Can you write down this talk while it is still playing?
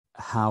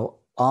How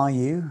are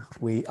you?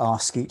 We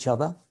ask each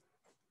other.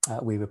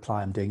 We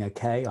reply, I'm doing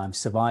okay, I'm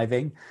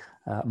surviving.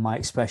 My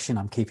expression,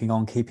 I'm keeping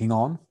on, keeping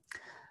on.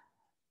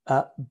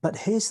 But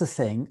here's the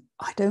thing,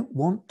 I don't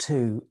want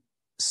to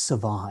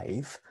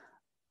survive.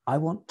 I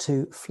want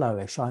to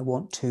flourish. I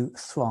want to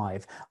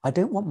thrive. I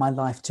don't want my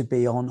life to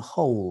be on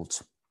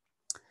hold.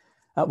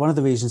 One of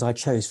the reasons I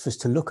chose for us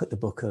to look at the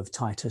book of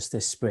Titus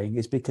this spring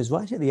is because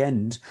right at the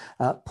end,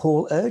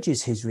 Paul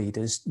urges his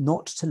readers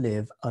not to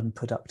live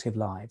unproductive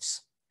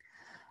lives.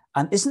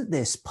 And isn't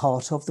this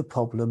part of the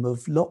problem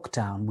of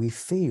lockdown? We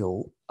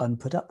feel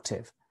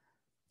unproductive.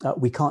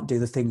 We can't do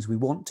the things we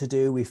want to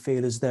do. We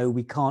feel as though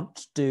we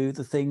can't do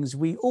the things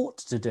we ought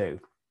to do.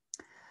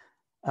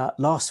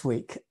 Last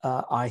week,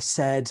 I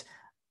said,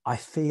 I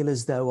feel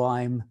as though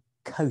I'm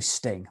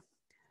coasting.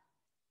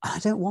 I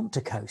don't want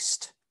to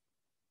coast.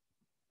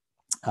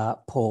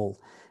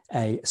 Paul,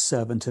 a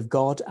servant of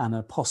God and an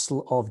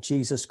apostle of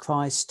Jesus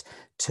Christ,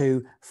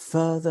 to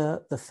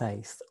further the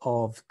faith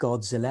of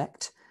God's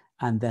elect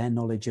and their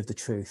knowledge of the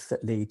truth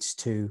that leads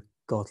to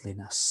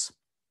godliness.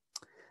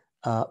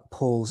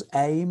 Paul's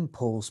aim,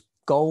 Paul's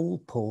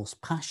goal, Paul's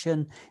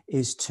passion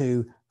is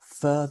to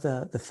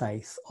further the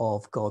faith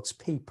of God's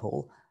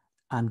people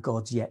and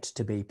God's yet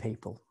to be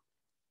people.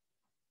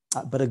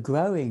 But a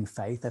growing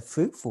faith, a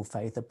fruitful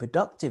faith, a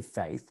productive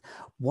faith,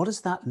 what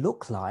does that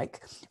look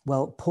like?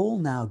 Well, Paul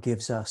now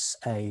gives us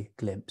a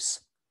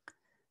glimpse.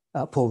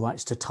 Paul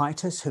writes to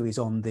Titus, who is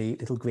on the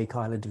little Greek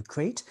island of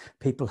Crete.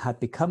 People had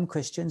become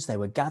Christians. They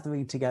were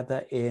gathering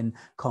together in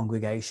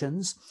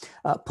congregations.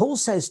 Paul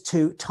says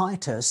to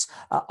Titus,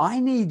 I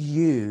need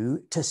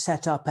you to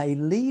set up a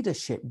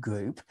leadership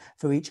group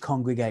for each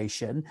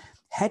congregation,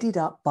 headed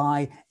up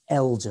by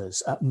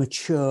elders,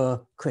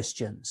 mature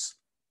Christians.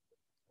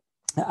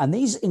 And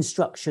these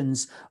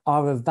instructions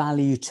are of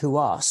value to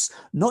us,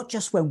 not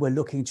just when we're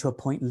looking to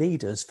appoint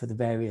leaders for the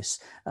various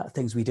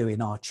things we do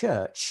in our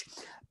church,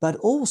 but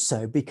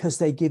also because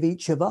they give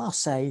each of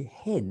us a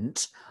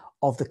hint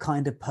of the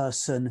kind of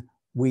person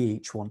we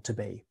each want to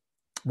be,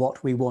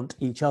 what we want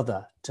each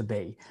other to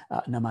be,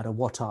 no matter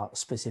what our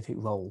specific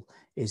role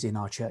is in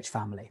our church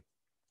family.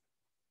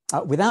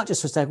 Without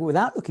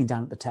looking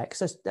down at the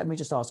text, let me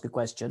just ask a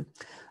question.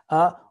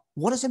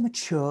 What does a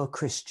mature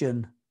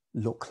Christian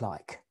look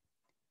like?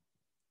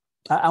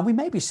 And we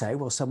maybe say,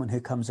 well, someone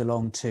who comes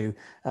along to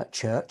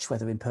church,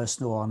 whether in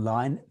person or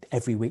online,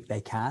 every week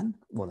they can.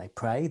 Well, they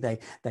pray,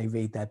 they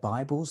read their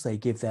Bibles, they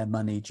give their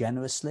money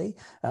generously,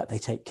 they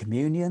take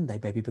communion,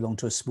 they maybe belong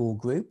to a small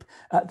group,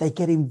 they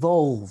get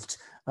involved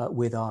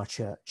with our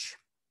church.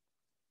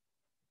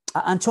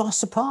 And to our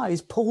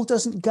surprise, Paul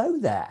doesn't go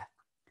there.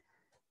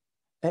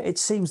 It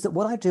seems that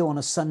what I do on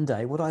a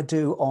Sunday, what I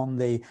do on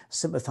the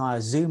St.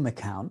 Matthias Zoom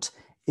account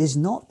is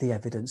not the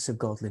evidence of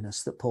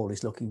godliness that Paul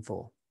is looking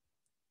for.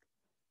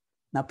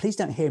 Now, please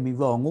don't hear me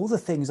wrong. All the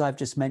things I've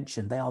just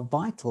mentioned, they are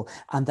vital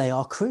and they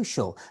are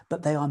crucial,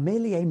 but they are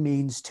merely a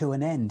means to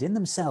an end. In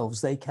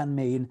themselves, they can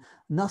mean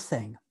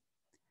nothing.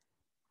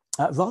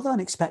 Rather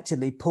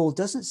unexpectedly, Paul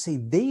doesn't see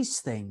these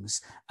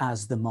things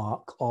as the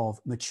mark of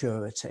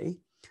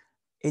maturity.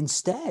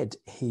 Instead,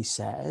 he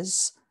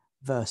says,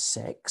 verse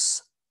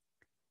 6,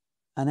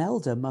 an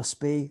elder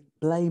must be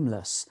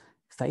blameless,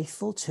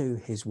 faithful to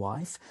his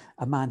wife,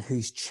 a man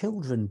whose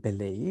children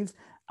believe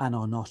and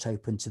are not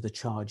open to the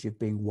charge of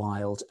being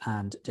wild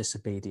and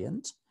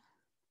disobedient.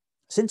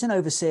 Since an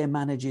overseer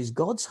manages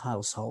God's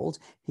household,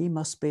 he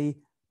must be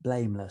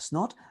blameless,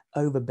 not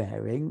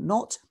overbearing,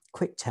 not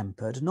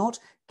quick-tempered, not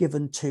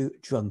given to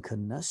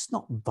drunkenness,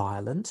 not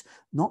violent,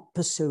 not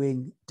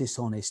pursuing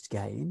dishonest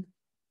gain.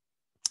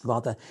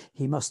 Rather,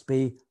 he must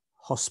be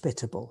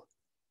hospitable,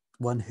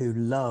 one who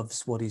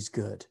loves what is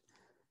good,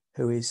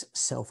 who is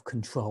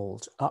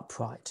self-controlled,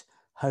 upright,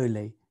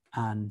 holy,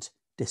 and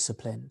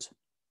disciplined.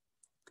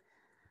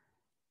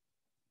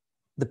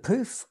 The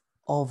proof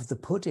of the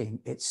pudding,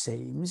 it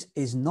seems,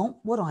 is not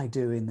what I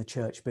do in the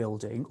church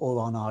building or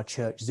on our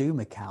church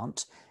Zoom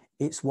account.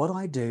 It's what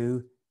I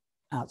do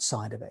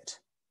outside of it.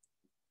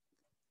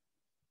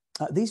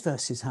 These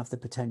verses have the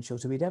potential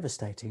to be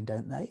devastating,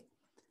 don't they?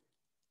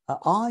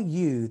 Are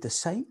you the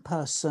same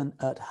person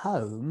at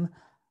home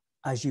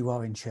as you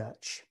are in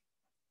church?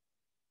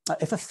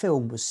 If a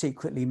film was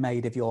secretly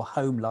made of your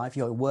home life,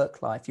 your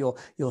work life, your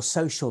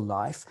social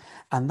life,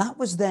 and that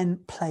was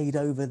then played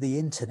over the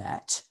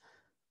internet,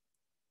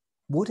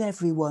 would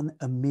everyone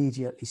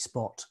immediately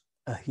spot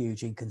a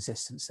huge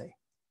inconsistency?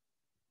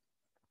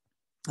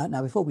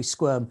 Now, before we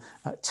squirm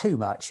too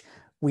much,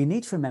 we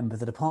need to remember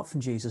that apart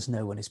from Jesus,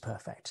 no one is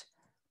perfect.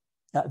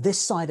 This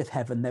side of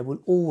heaven, there will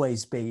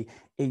always be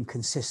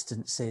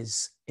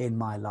inconsistencies in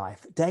my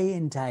life. Day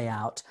in, day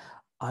out,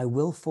 I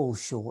will fall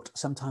short.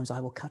 Sometimes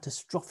I will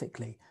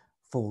catastrophically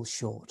fall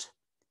short.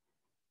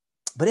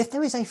 But if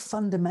there is a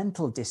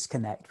fundamental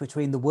disconnect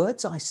between the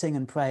words I sing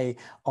and pray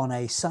on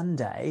a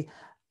Sunday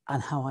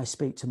and how I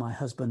speak to my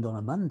husband on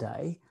a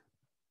Monday,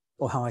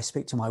 or how I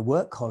speak to my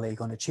work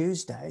colleague on a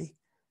Tuesday,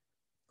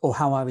 or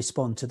how I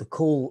respond to the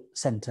call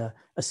centre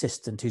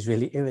assistant who's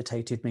really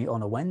irritated me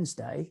on a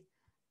Wednesday,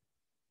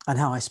 and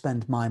how I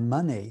spend my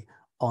money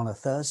on a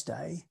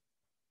Thursday,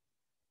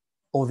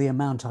 or the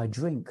amount I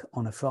drink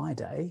on a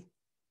Friday,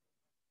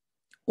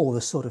 or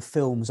the sort of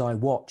films I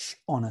watch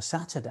on a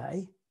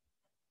Saturday.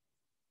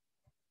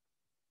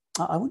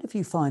 I wonder if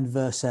you find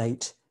verse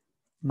 8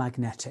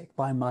 magnetic,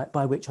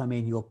 by which I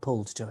mean you're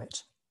pulled to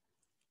it.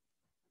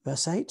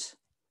 Verse 8,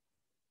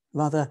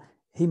 rather,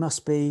 he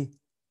must be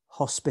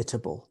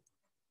hospitable,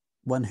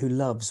 one who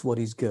loves what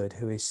is good,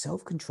 who is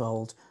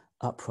self-controlled,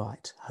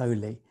 upright,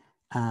 holy,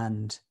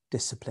 and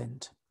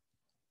disciplined.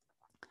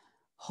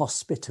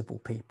 Hospitable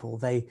people,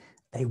 they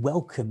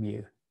welcome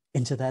you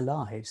into their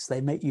lives.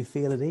 They make you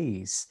feel at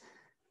ease.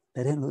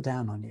 They don't look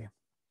down on you.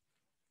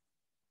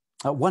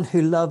 One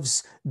who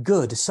loves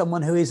good,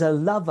 someone who is a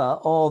lover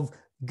of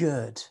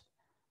good.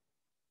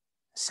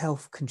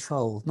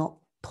 Self-controlled, not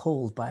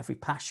pulled by every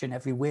passion,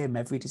 every whim,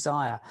 every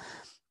desire.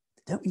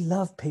 Don't we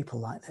love people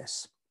like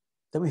this?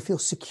 Don't we feel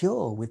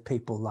secure with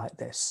people like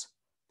this?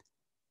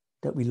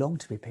 Don't we long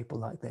to be people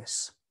like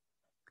this?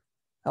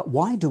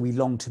 Why do we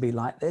long to be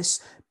like this?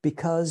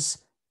 Because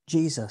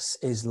Jesus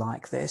is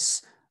like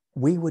this.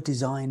 We were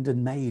designed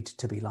and made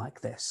to be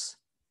like this.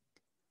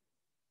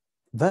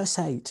 Verse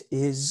 8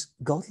 is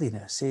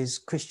godliness, is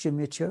Christian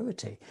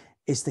maturity,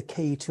 is the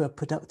key to a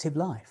productive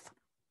life.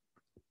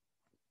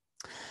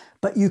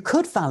 But you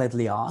could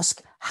validly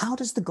ask, how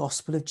does the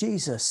gospel of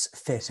Jesus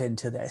fit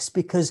into this?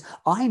 Because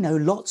I know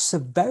lots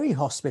of very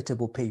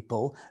hospitable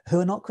people who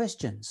are not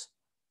Christians.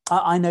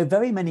 I know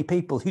very many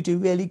people who do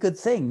really good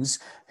things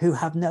who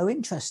have no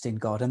interest in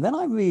God. And then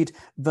I read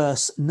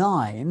verse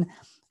 9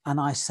 and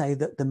I say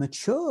that the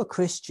mature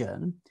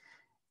Christian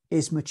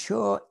is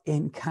mature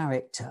in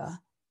character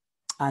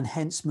and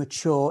hence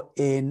mature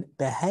in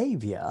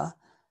behavior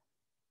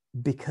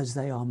because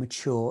they are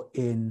mature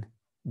in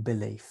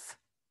belief.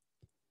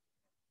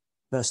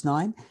 Verse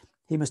 9,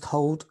 he must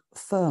hold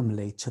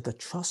firmly to the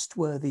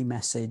trustworthy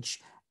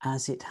message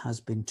as it has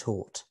been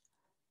taught,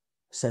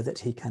 so that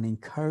he can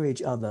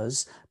encourage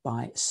others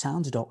by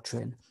sound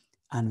doctrine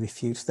and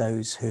refute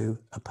those who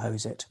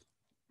oppose it.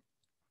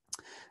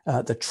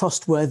 The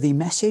trustworthy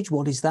message,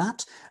 what is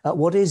that?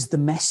 What is the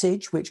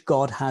message which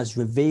God has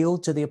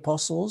revealed to the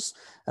apostles,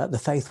 the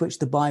faith which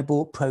the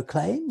Bible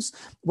proclaims?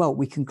 Well,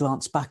 we can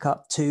glance back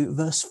up to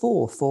verse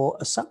 4 for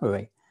a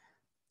summary.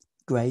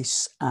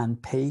 Grace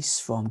and peace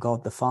from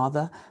God the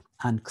Father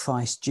and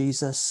Christ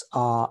Jesus,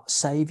 our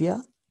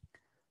Saviour.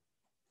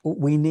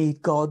 We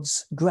need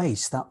God's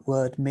grace. That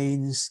word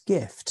means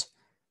gift.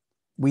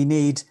 We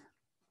need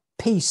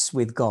peace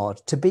with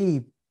God, to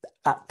be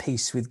at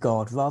peace with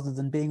God rather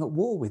than being at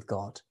war with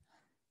God.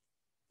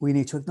 We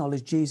need to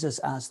acknowledge Jesus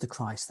as the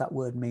Christ. That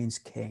word means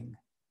king.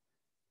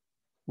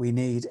 We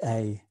need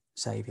a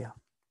Saviour.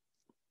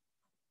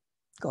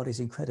 God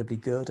is incredibly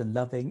good and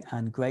loving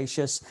and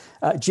gracious.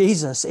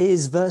 Jesus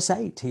is, verse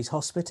 8, he's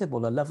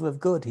hospitable, a lover of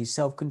good. He's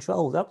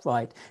self-controlled,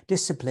 upright,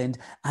 disciplined,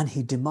 and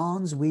he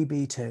demands we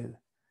be too,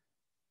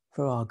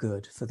 for our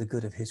good, for the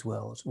good of his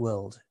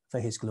world, for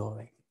his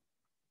glory.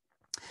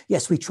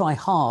 Yes, we try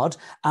hard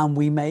and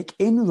we make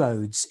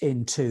inroads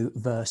into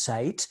verse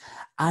 8,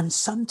 and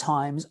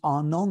sometimes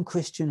our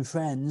non-Christian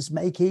friends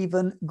make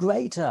even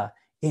greater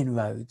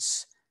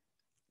inroads,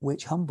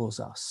 which humbles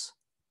us.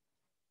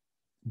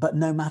 But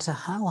no matter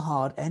how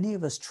hard any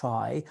of us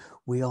try,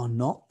 we are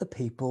not the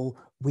people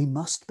we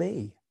must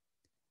be.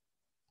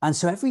 And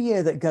so every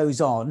year that goes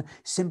on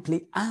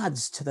simply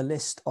adds to the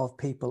list of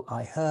people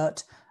I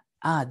hurt,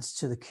 adds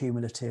to the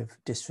cumulative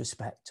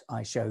disrespect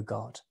I show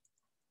God.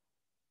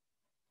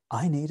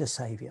 I need a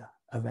saviour,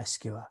 a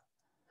rescuer.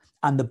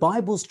 And the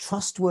Bible's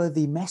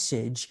trustworthy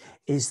message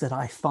is that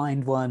I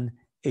find one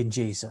in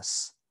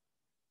Jesus.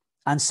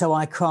 And so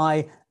I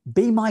cry,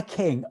 be my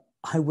king.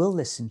 I will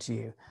listen to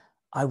you.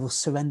 I will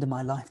surrender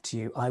my life to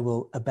you. I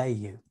will obey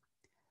you.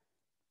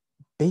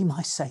 Be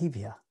my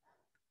saviour.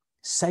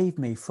 Save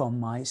me from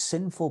my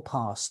sinful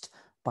past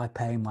by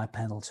paying my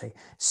penalty.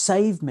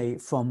 Save me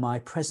from my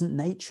present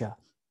nature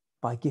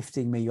by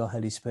gifting me your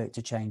Holy Spirit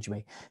to change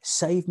me.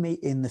 Save me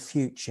in the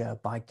future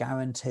by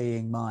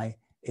guaranteeing my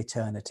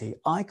eternity.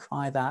 I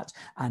cry that,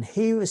 and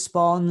he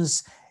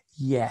responds,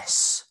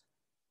 yes,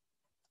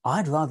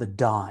 I'd rather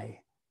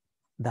die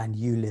than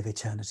you live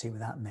eternity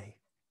without me.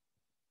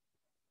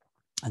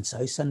 And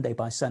so Sunday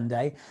by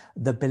Sunday,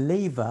 the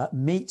believer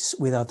meets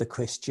with other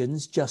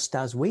Christians, just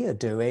as we are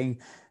doing,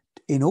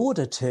 in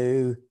order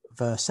to,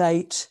 verse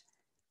 8,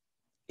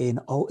 in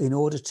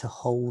order to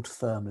hold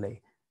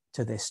firmly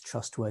to this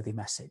trustworthy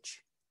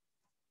message,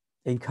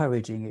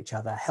 encouraging each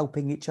other,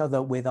 helping each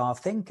other with our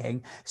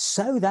thinking,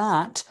 so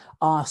that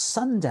our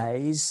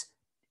Sundays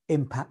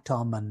impact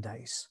our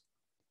Mondays.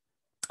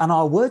 And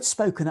our words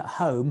spoken at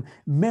home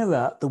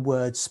mirror the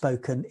words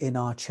spoken in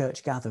our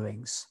church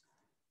gatherings.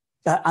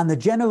 And the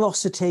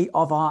generosity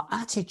of our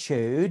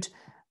attitude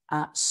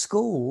at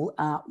school,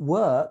 at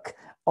work,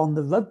 on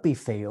the rugby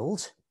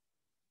field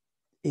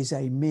is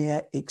a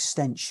mere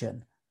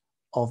extension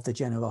of the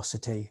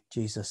generosity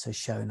Jesus has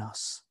shown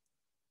us.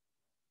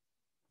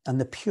 And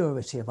the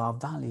purity of our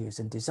values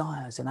and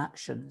desires and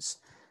actions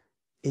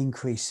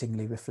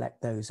increasingly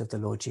reflect those of the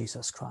Lord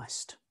Jesus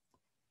Christ.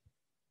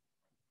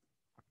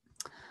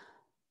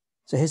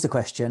 So here's the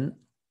question.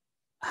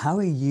 How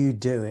are you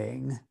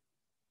doing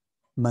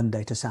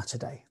Monday to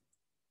Saturday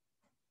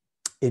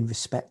in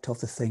respect of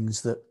the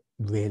things that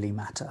really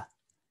matter?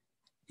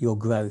 Your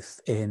growth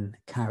in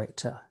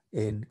character,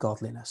 in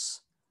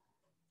godliness,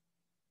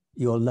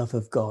 your love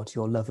of God,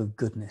 your love of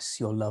goodness,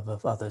 your love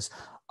of others.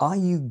 Are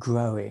you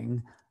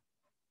growing?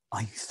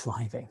 Are you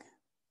thriving?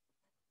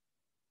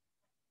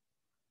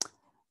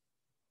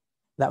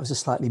 That was a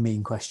slightly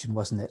mean question,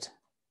 wasn't it?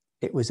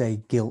 It was a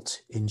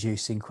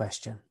guilt-inducing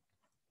question.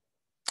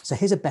 So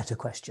here's a better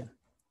question.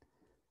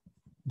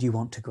 Do you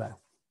want to grow?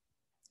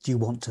 Do you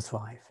want to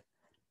thrive?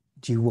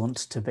 Do you want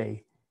to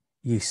be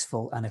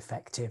useful and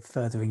effective,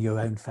 furthering your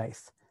own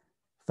faith,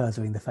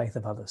 furthering the faith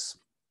of others?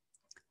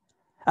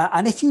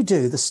 And if you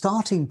do, the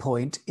starting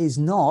point is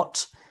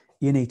not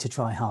you need to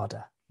try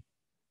harder.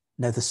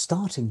 No, the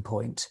starting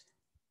point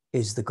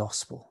is the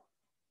gospel.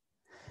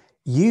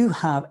 You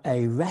have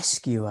a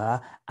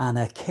rescuer and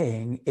a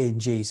king in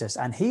Jesus,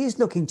 and he is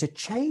looking to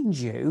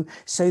change you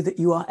so that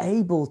you are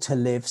able to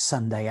live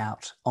Sunday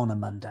out on a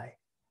Monday.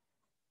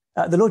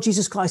 The Lord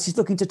Jesus Christ is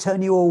looking to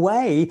turn you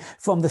away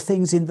from the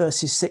things in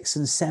verses 6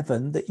 and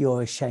 7 that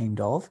you're ashamed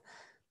of.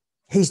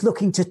 He's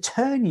looking to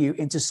turn you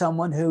into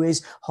someone who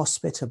is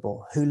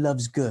hospitable, who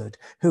loves good,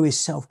 who is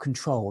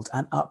self-controlled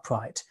and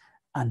upright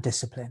and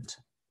disciplined.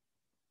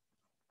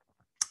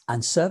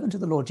 And servant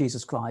of the Lord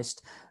Jesus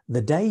Christ,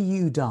 the day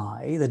you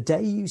die, the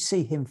day you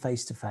see him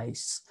face to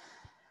face,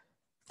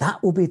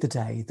 that will be the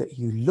day that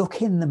you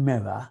look in the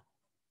mirror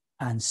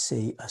and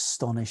see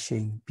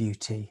astonishing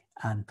beauty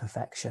and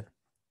perfection.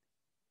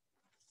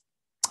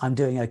 I'm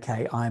doing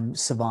okay, I'm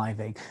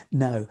surviving.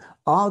 No,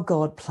 our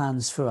God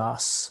plans for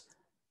us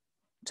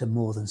to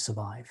more than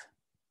survive.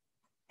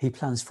 He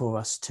plans for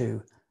us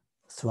to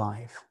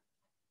thrive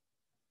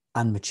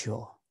and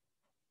mature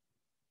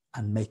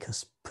and make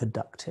us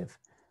productive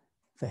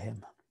for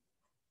him.